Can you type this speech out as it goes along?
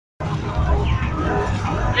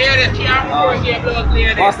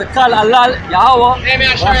was to call Allah, Yahweh,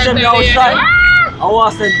 Hashem Yahushai. I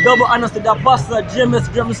was to double honors to the Apostle James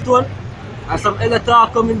Grimstone and some other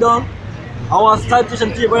talk coming down. I was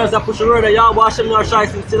salutation to your brothers that push the word of Yahweh, Hashem Yahushai,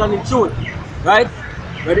 since still and in tune. Right?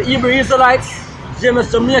 Where the Hebrew Israelites,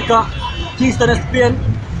 James Jamaica, Kingston Spain,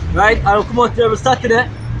 right? I will come out here every Saturday.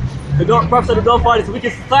 They don't perhaps they don't follow this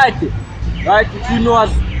wicked society, right? Which we know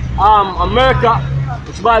as America,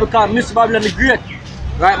 which the Bible called Mr. Babylon the Great,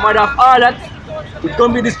 right? Mother of all that, it's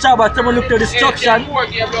going to be destroyed by the time we look to destruction,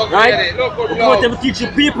 right? We're going to teach you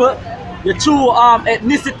people the true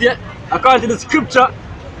ethnicity according to the scripture,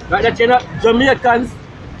 right? That you're not Jamaicans,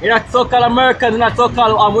 you're not so-called Americans, you're not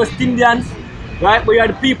so-called West Indians, right? But you're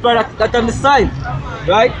the people that on the sign,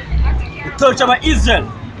 right? The culture of Israel,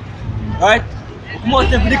 right? We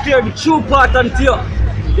must declare the true part unto you,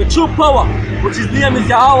 the true power, which his name is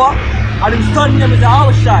Yahweh, and his son name is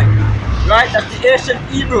Yahushai, right? That's the ancient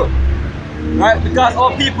Hebrew, right? Because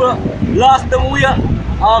our people lost them way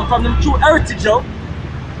from the true heritage, yo.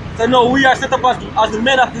 So now we are set up as the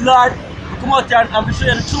men of the Lord to come out here and show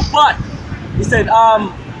you the true part. He said,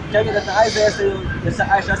 can you get that to Isaiah say, yes,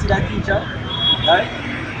 I shall see that teacher, right?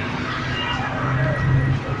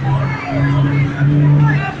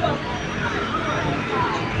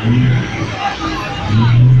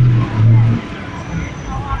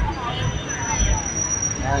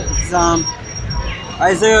 It's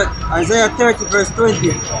Isaiah 30 verse 20.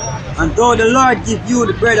 And though the Lord give you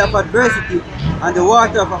the bread of adversity and the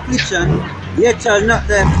water of affliction, yet shall not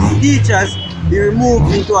the teachers be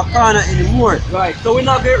removed into a corner anymore. Right, so we're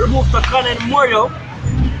not going to remove to a corner anymore, yo.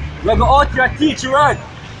 We're going to out here teach your word.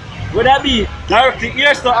 Whether that be directly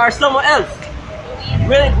here or somewhere else.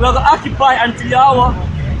 We're going to occupy until Yahweh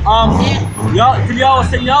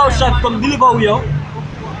send Yahweh shall come deliver you.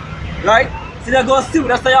 Right? So they're going to see,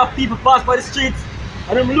 that's why you have people pass by the streets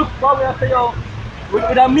and them look probably after you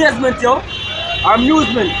with amazement, yo, or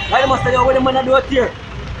amusement. Like they must say, yo, what the man do out here?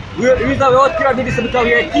 The reason we're out here do this is because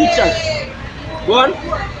we're teachers. Go on.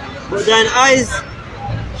 But thine eyes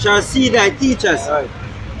shall see thy teachers. Right.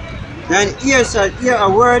 Thine ears shall hear a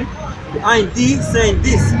word behind thee saying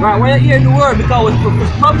this. Right, when you hear the word, because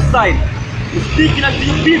it's prophesied, it's speaking unto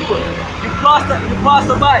your people. You pass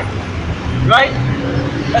by. Right?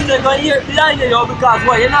 That's why you're going to hear it behind you, yo, because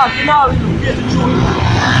what? You're not really face the truth.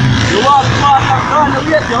 You walk past and turn the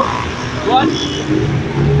way, yo. What?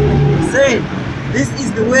 Saying, this is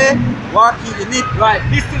the way, walking in it. Right,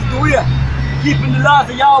 this is the way. Keeping the laws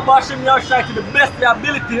of Yahweh Hashem Yahushai to the best of your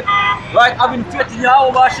ability. Right, having faith in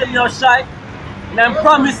Yahweh Hashem Yahushai. And I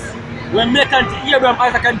promise we'll make unto Abraham,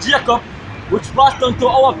 Isaac, and Jacob, which passed on to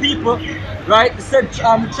our people, right? The said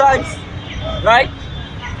tribes, right?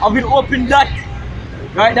 And we'll open that.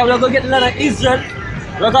 Right, that we're going to get the land of Israel.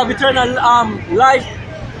 We're going to have eternal life,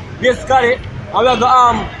 basically. And we're going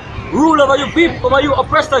to rule over you people, over you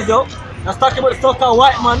oppressors, yo. That's talking about the so-called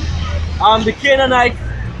white man, the Canaanites,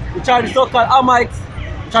 which are the so-called Ammites,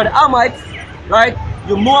 which are the Ammites, right?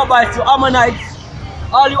 You Moabites, you Ammonites,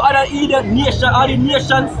 all you other Eden nation, all the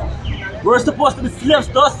nations, we're supposed to be slaves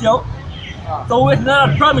to us, yo. So we're waiting on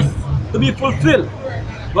that promise to be fulfilled.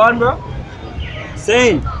 Go on, bro.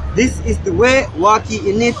 Saying, this is the way, walk ye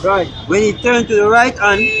in it. Right. When he turned to the right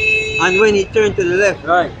hand, and when he turned to the left.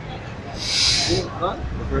 Right.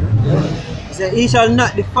 He said, he shall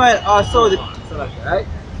not defile also the... Right?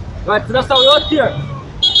 Right, so that's how we're out here.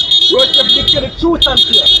 We're out here to declare the truth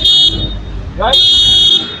unto you. Right?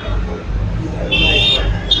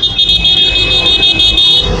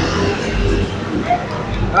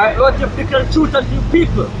 Right, we're out here to declare the truth unto you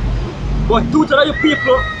people. But two of you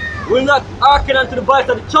people will not hearken unto the voice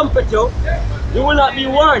of the trumpet, yo. You will not be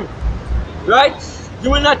warned. Right?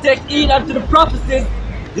 You will not take heed unto the prophecies.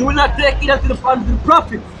 You will not take heed unto the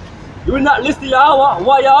prophets. You will not listen to Yahweh,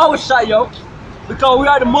 why Yahweh shy, yo. Because we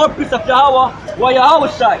are the mouthpiece of Yahweh, why Yahweh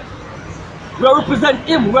shy. We represent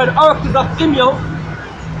him, we are the oracles of him, yo.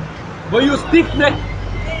 But you stiff neck,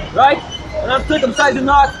 right? And I'm circumcised in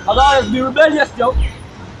heart, I'll always be rebellious, yo.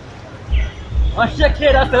 And shake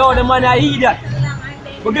head and say, oh, the man is an idiot.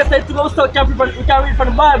 But guess that we can't read from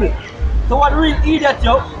the Bible. So what real idiot,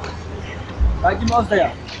 yo? Right, give me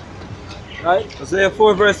Isaiah. Right? Isaiah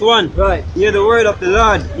 4 verse 1. Right. Hear the word of the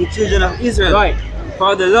Lord, ye children of Israel. Right.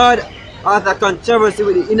 For the Lord hath a controversy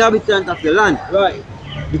with the inhabitant of the land. Right.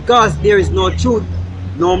 Because there is no truth,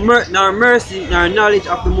 nor mercy, nor knowledge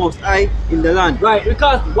of the Most High in the land. Right,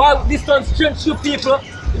 because why this don't strength you people?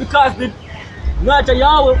 Because the knowledge of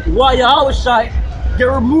Yahweh, why Yahweh shy, get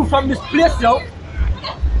removed from this place, yo.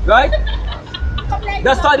 Right?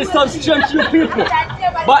 That's why this don't strength you people.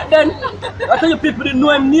 But then, I tell you people didn't know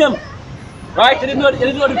him name. Right? They didn't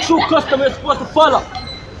know the true custom you're supposed to follow.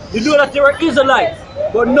 They knew that they were Israelites.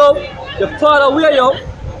 But no, they fall away, yo.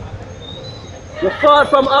 You fall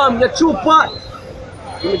from your true path.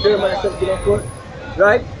 Let me Jeremiah 17:4.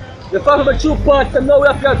 Right? You fall from a true path, and now we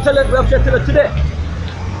have to tell it today.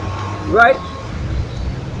 Right?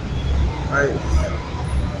 Alright.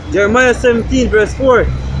 Jeremiah 17 verse 4.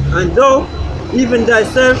 And thou, even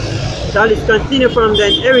thyself, shall discontinue from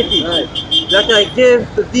thine heritage that I gave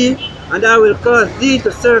to thee, and I will cause thee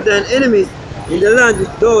to serve thine enemies in the land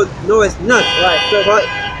which thou knowest not.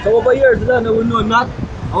 Right. So over here is the land that we know not.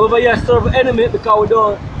 And over here serve the enemy because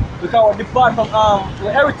we depart from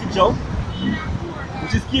the heritage, yo,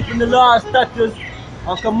 which is keeping the laws, statutes,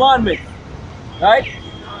 and commandments. Right?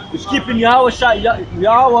 Which keeping Yahweh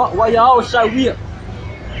will.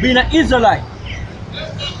 Being an Israelite.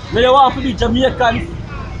 Now you want to be Jamaicans,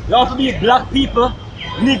 you want to be black people,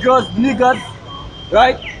 niggers,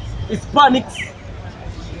 right? Hispanics,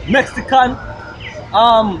 Mexican,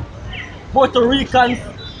 Puerto Ricans,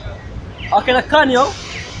 or kind of Canyo.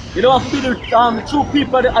 You don't have to be the true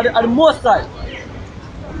people at the most side.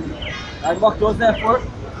 And back to Isaiah 4.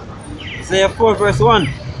 Isaiah 4 verse 1.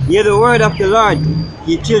 Hear the word of the Lord,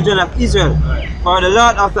 ye children of Israel. For the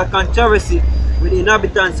Lord hath a controversy with the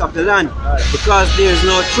inhabitants of the land, because there is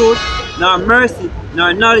no truth, nor mercy,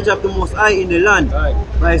 nor knowledge of the Most High in the land.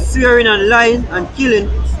 By swearing and lying and killing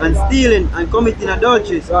and stealing and committing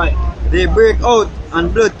adulteries, they break out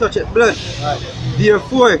and blood toucheth blood.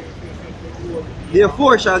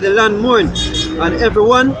 Therefore shall the land mourn, and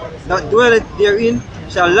everyone that dwelleth therein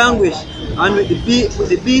shall languish, and with the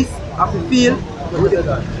beasts of the field.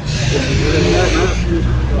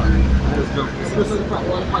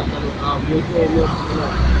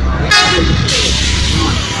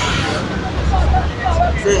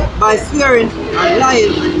 Say, by swearing and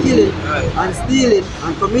lying and killing and stealing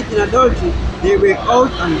and committing adultery, they break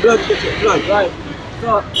out and blood toucheth blood. Right.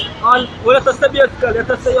 So, and let us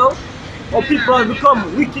say, yo, how people have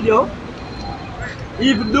become wicked, yo,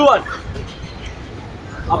 evildoers.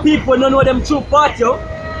 And people don't know them true part, yo.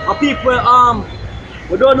 And people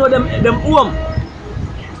we don't know them home.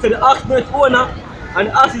 So the ox know its owner and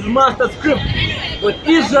the ox is master's crib. But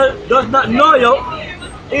Israel does not know, yo.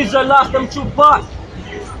 Israel lost them true part.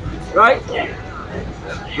 Right?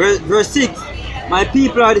 Verse 6. My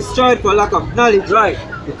people are destroyed for lack of knowledge. Right.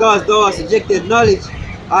 Because thou hast rejected knowledge,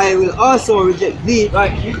 I will also reject thee.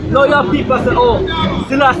 Right. Now your people say, oh,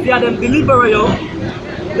 Selassie are them deliverer, yo.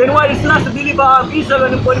 Then why did Selassie deliver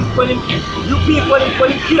Israel when he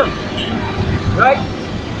killed him? Right?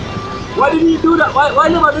 Why did he do that? Why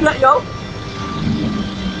never do that, yo?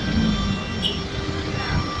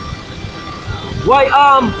 Why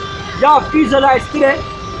you have Israelites today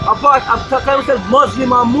apart of themselves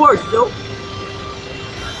Muslim and Moors, yo?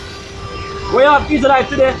 Why you have Israelites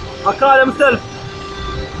today I call themselves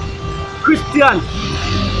Christian,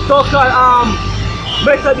 so-called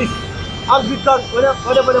Methodist, Anglican,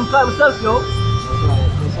 whatever them call themselves, yo?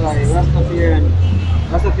 That's why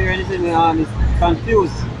Rastafarianism is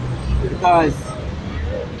confused, because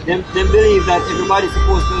them believe that everybody's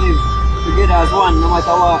supposed to live together as one, no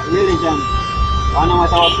matter what religion or no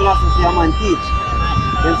matter what philosophy a man teach.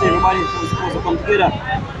 Them say everybody's supposed to come together.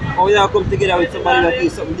 How you come together with somebody that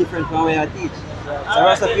teach something different from what you teach? So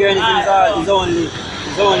Rastafarianism is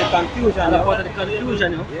only confusion. It's a part of the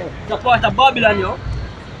confusion, yo. Yeah. It's a part of Babylon, yo.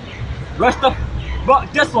 But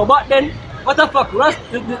guess what? But then, what the fuck?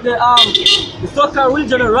 The so-called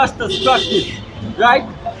religion of Rastas practice, right?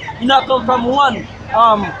 You not come from one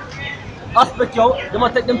aspect, yo.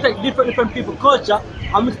 They take different people culture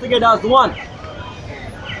and mix together as one.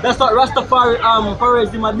 That's what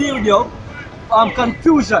Rastafarianism deal with, yo.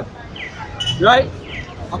 Confusion, right?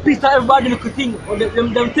 A piece of everybody look at thing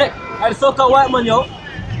them take. And the so-called white man, yo.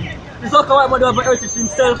 The so-called white man do have a heritage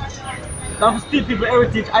himself. Have to steal people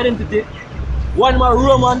heritage, identity. One my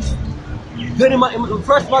Romans, then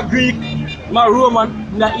first my Greek, my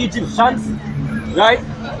Roman, my Egyptians, right?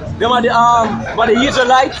 Them are the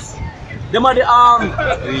Israelites, them are the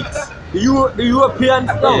Europeans,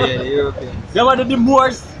 no. Yeah, the Europeans. Them are the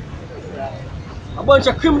Moors. A bunch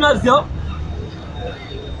of criminals, yo.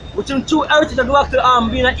 Which in true heritage that go back to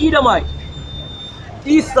being an Edomite.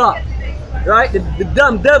 Esau, right? The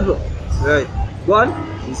damn devil. Right. Go on.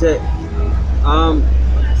 He said,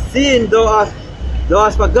 seeing thou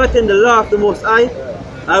hast forgotten the law of the Most High,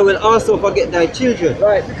 I will also forget thy children.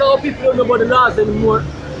 Right, because people don't know about the laws anymore.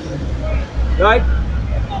 Right?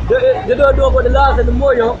 They don't know about the laws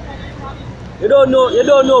anymore, yo. You don't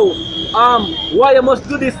know why you must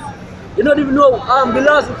do this. You don't even know the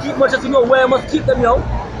laws you keep much as you know where you must keep them, yo.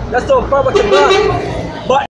 That's how far back you go.